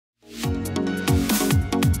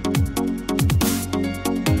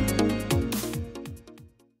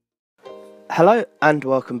Hello and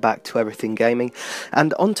welcome back to Everything Gaming,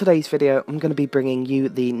 and on today's video I'm going to be bringing you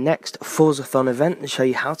the next Forzathon event and show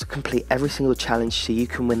you how to complete every single challenge so you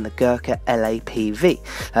can win the Gurkha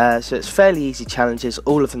LAPV. So it's fairly easy challenges,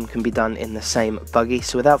 all of them can be done in the same buggy.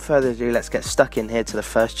 So without further ado, let's get stuck in here to the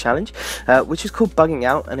first challenge, which is called Bugging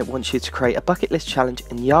Out, and it wants you to create a bucket list challenge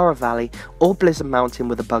in Yarra Valley or Blizzard Mountain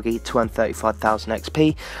with a buggy to earn 35,000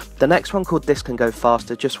 XP. The next one, called This Can Go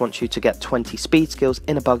Faster, just wants you to get 20 speed skills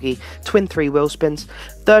in a buggy, twin 3 wheel spins.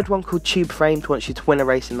 Third one, called Tube Framed, wants you to win a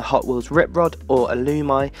race in the Hot Wheels Rip Rod or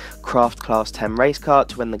Illumi Craft Class 10 race car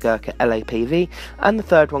to win the Gurkha LAPV. And the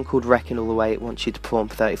third one, called Wrecking All the Way, wants you to perform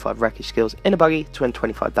 35 wreckage skills in a buggy to win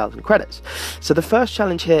 25,000 credits. So the first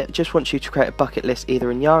challenge here just wants you to create a bucket list either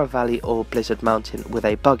in Yarra Valley or Blizzard Mountain with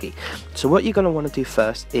a buggy. So what you're going to want to do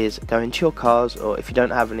first is go into your cars, or if you don't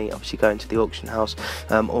have any, obviously go into the auction house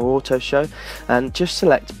or auto show, and just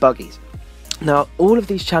select buggies. Now, all of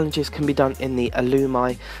these challenges can be done in the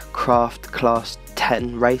Illumi Craft Class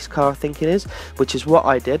 10 race car, I think it is, which is what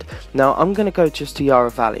I did. Now, I'm going to go just to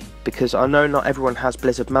Yarra Valley because I know not everyone has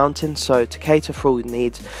Blizzard Mountain, so to cater for all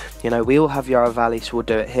needs, you know, we all have Yarra Valley, so we'll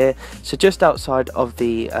do it here. So just outside of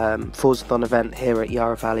the Forzathon event here at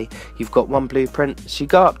Yarra Valley, you've got one blueprint, so you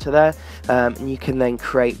go up to there and you can then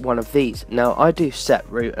create one of these. Now, I do set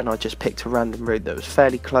route and I just picked a random route that was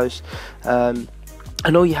fairly close.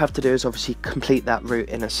 And all you have to do is obviously complete that route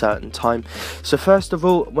in a certain time. So first of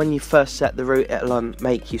all, when you first set the route, it'll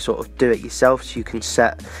make you sort of do it yourself. So you can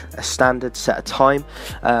set a standard, set a time,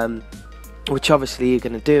 which obviously you're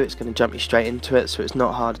going to do. It's going to jump you straight into it, so it's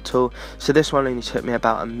not hard at all. So this one only took me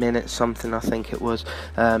about a minute something, I think it was,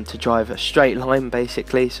 to drive a straight line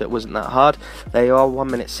basically, so it wasn't that hard. There you are, 1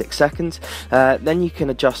 minute 6 seconds. Then you can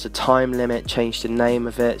adjust the time limit, change the name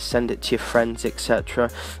of it, send it to your friends, etc.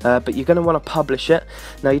 But you're going to want to publish it.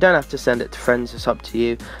 Now, you don't have to send it to friends, it's up to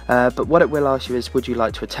you, but what it will ask you is, would you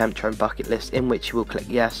like to attempt your own bucket list, in which you will click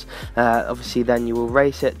yes. Obviously then you will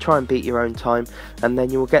race it, try and beat your own time, and then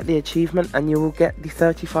you will get the achievement and you will get the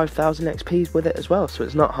 35,000 XPs with it as well. So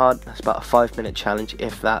it's not hard, that's about a 5-minute challenge,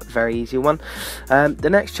 if that. Very easy one. The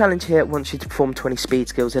next challenge here wants you to perform 20 speed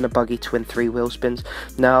skills in a buggy to win 3 wheel spins.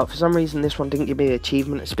 Now, for some reason this one didn't give me the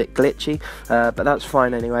achievement, it's a bit glitchy, but that's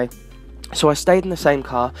fine anyway. So I stayed in the same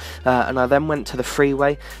car and I then went to the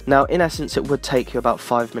freeway. Now, in essence, it would take you about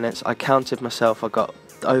 5 minutes. I counted myself, I got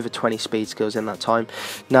over 20 speed skills in that time.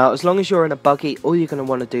 Now, as long as you're in a buggy, all you're going to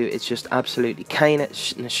want to do is just absolutely cane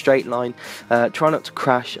it in a straight line, try not to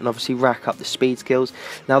crash, and obviously rack up the speed skills.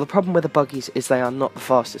 Now, the problem with the buggies is they are not the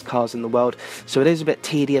fastest cars in the world, so it is a bit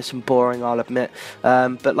tedious and boring, I'll admit,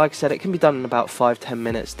 but like I said, it can be done in about 5-10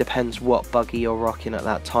 minutes, depends what buggy you're rocking at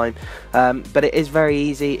that time. But it is very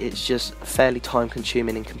easy, it's just fairly time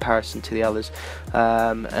consuming in comparison to the others,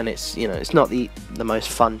 and it's, you know, it's not the most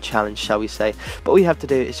fun challenge, shall we say, but all you have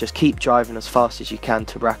to do is just keep driving as fast as you can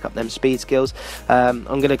to rack up them speed skills. I'm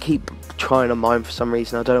going to keep trying on mine for some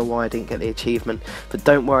reason. I don't know why I didn't get the achievement, but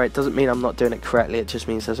don't worry, it doesn't mean I'm not doing it correctly, it just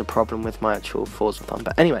means there's a problem with my actual Forzathon.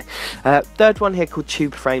 But anyway, third one here, called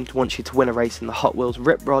Tube Framed, wants you to win a race in the Hot Wheels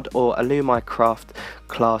Rip Rod or Illumi Craft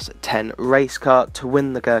Class 10 race car to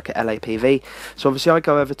win the Gurkha LAPV. So obviously I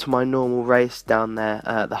go over to my normal race down there,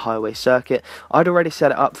 the highway circuit. I'd already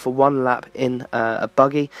set it up for 1 lap in a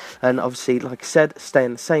buggy, and obviously, like I said, stay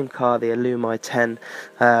in the same car, the Illumi 10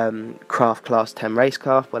 Craft Class 10 race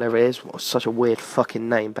car, whatever it is. Such a weird fucking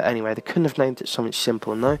name, but anyway, they couldn't have named it something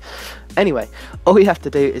simple, no? Anyway, all you have to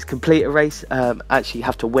do is complete a race, actually you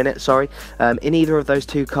have to win it, sorry, in either of those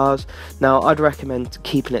 2 cars. Now, I'd recommend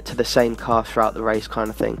keeping it to the same car throughout the race, kind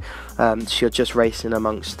of thing, so you're just racing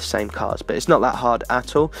amongst the same cars, but it's not that hard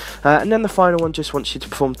at all. And then the final one just wants you to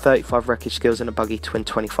perform 35 wreckage skills in a buggy to win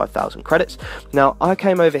 25,000 credits. Now, I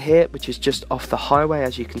came over here, which is just off the highway,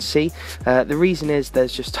 as you can see. The reason is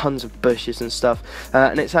there's just tons of bushes and stuff,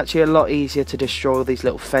 and it's actually a lot easier to destroy all these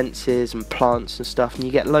little fences and plants and stuff, and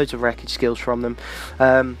you get loads of wreckage skills from them.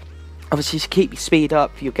 Obviously, to keep your speed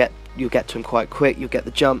up, you'll get to them quite quick, you'll get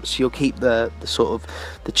the jumps, you'll keep the sort of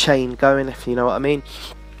the chain going, if you know what I mean.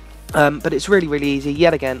 But it's really, really easy.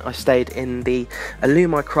 Yet again, I stayed in the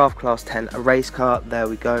Illumi Craft Class 10, a race car. There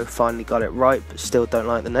we go, finally got it right, but still don't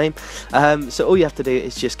like the name. So all you have to do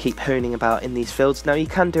is just keep hooning about in these fields. Now, you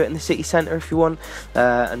can do it in the city centre if you want,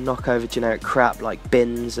 and knock over generic crap like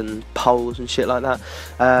bins and poles and shit like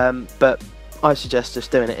that. But I suggest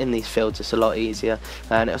just doing it in these fields. It's a lot easier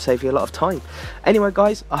and it'll save you a lot of time. Anyway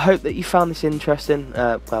guys, I hope that you found this interesting,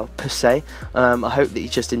 well, per se. I hope that you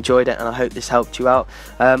just enjoyed it, and I hope this helped you out.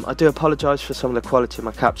 I do apologise for some of the quality of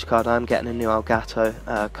my capture card. I am getting a new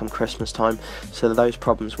Elgato come Christmas time, so those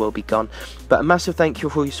problems will be gone. But a massive thank you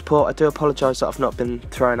for all your support. I do apologise that I've not been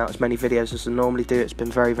throwing out as many videos as I normally do. It's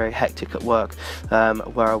been very, very hectic at work,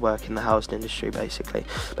 where I work in the housing industry basically.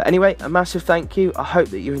 But anyway, a massive thank you. I hope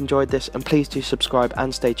that you enjoyed this, and please do subscribe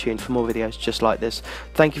and stay tuned for more videos just like this.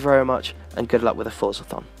 Thank you very much, and good luck with the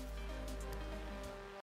Forzathon.